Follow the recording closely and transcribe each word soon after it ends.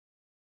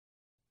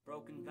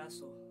broken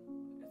vessel,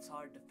 it's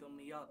hard to fill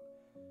me up.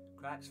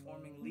 Cracks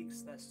forming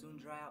leaks that soon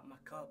dry out my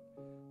cup.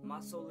 My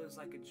soul is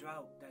like a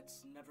drought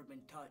that's never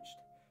been touched.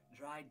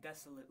 Dry,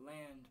 desolate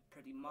land,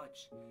 pretty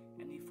much.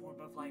 Any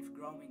form of life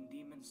growing,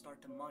 demons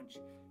start to munch.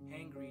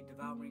 Hangry,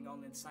 devouring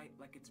all in sight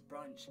like it's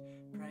brunch.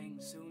 Praying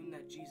soon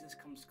that Jesus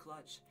comes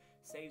clutch,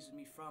 saves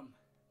me from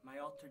my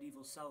altered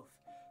evil self.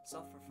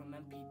 Suffer from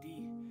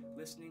MPD,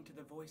 listening to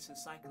the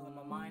voices cycle in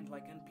my mind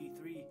like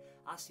MP3.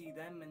 I see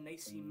them and they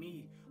see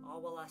me,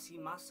 all while I see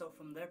myself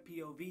from their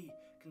POV.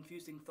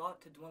 Confusing thought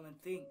to dwell and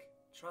think.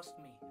 Trust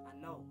me, I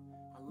know,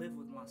 I live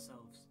with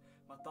myself.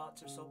 My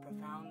thoughts are so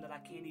profound that I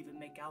can't even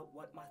make out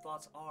what my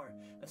thoughts are.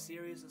 A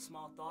series of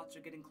small thoughts are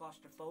getting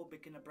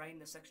claustrophobic in a brain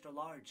that's extra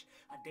large.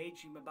 I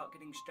daydream about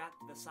getting strapped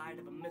to the side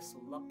of a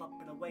missile,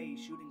 up and away,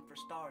 shooting for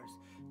stars.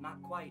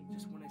 Not quite,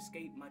 just want to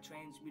escape my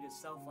transmuted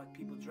self like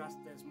people dressed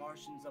as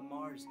Martians on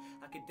Mars.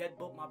 I could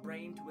deadbolt my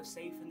brain to a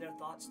safe and their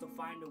thoughts still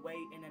find a way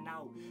in and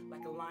out,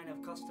 like a line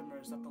of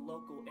customers at the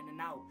local in and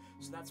out.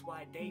 So that's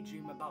why I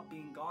daydream about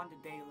being gone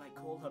today like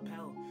cold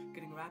hell,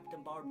 getting wrapped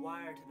in barbed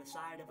wire to the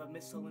side of a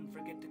missile and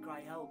forget to cry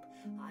help.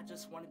 I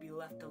just want to be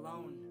left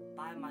alone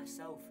by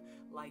myself.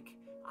 Like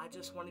I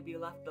just want to be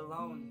left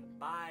alone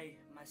by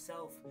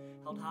myself,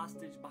 held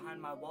hostage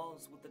behind my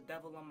walls with the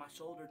devil on my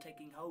shoulder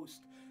taking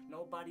host.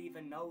 Nobody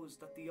even knows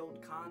that the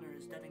old Connor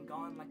is dead and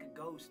gone like a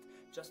ghost,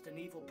 just an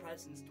evil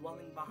presence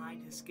dwelling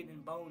behind his skin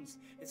and bones,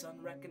 his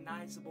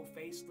unrecognizable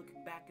face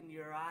looking back into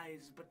your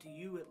eyes, but to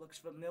you it looks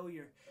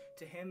familiar.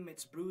 To him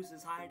it's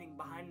bruises hiding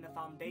behind the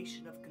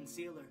foundation of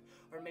concealer,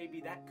 or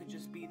maybe that could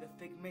just be the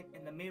figment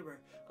in the mirror.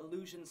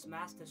 Illusions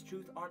masked as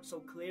truth aren't so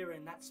clear,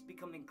 and that's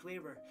becoming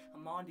clearer.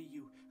 I'm onto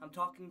you, I'm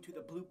talking to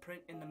the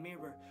blueprint in the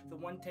mirror, the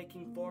one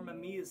taking form of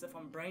me as if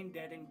I'm brain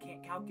dead and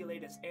can't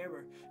calculate its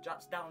error.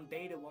 Jots down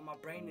data while my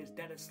brain is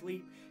dead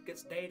asleep,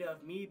 gets data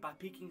of me by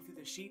peeking through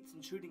the sheets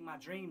and shooting my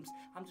dreams.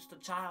 I'm just a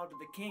child of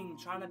the king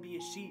trying to be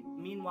a sheep,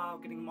 meanwhile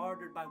getting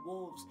martyred by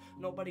wolves.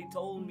 Nobody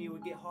told me it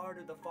would get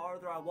harder the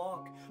farther I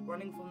walk,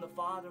 running from the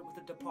Father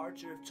with a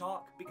departure of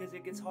chalk, because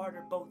it gets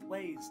harder both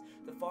ways.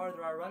 The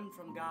farther I run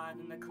from God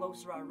and the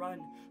closer I run,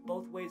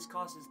 both ways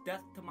causes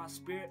death to my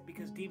spirit,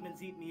 because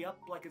demons eat me up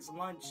like it's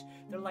lunch.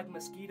 They're like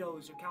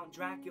mosquitoes or Count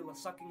Dracula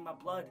sucking my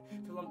blood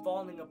till I'm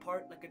falling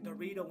apart like a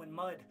Dorito in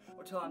mud,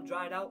 or till I'm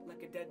dried out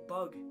like a dead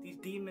bug. These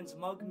demons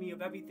mug me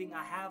of everything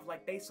I have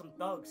like they some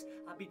thugs.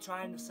 I be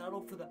trying to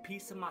settle for the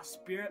peace of my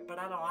spirit, but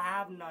I don't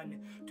have none.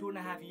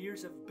 2.5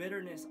 years of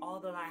bitterness, all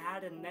that I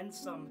had and then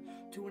some.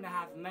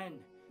 2.5 men.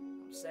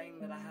 I'm saying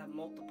that I have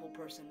multiple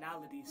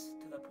personalities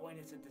to the point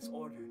it's a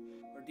disorder,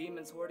 or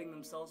demons hoarding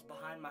themselves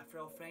behind my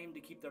frail frame to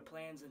keep their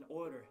plans in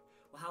order.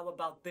 Well, how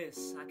about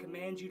this? I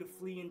command you to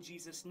flee in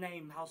Jesus'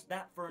 name. How's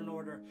that for an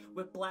order?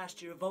 Whiplash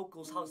to your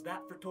vocals, how's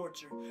that for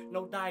torture?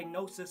 No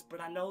diagnosis,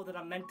 but I know that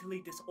I'm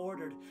mentally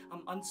disordered.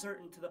 I'm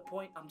uncertain to the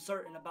point I'm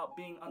certain about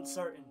being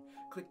uncertain.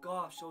 Click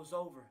off, show's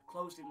over,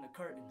 closing the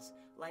curtains.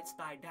 Lights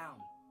die down,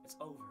 it's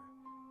over.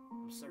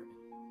 I'm certain.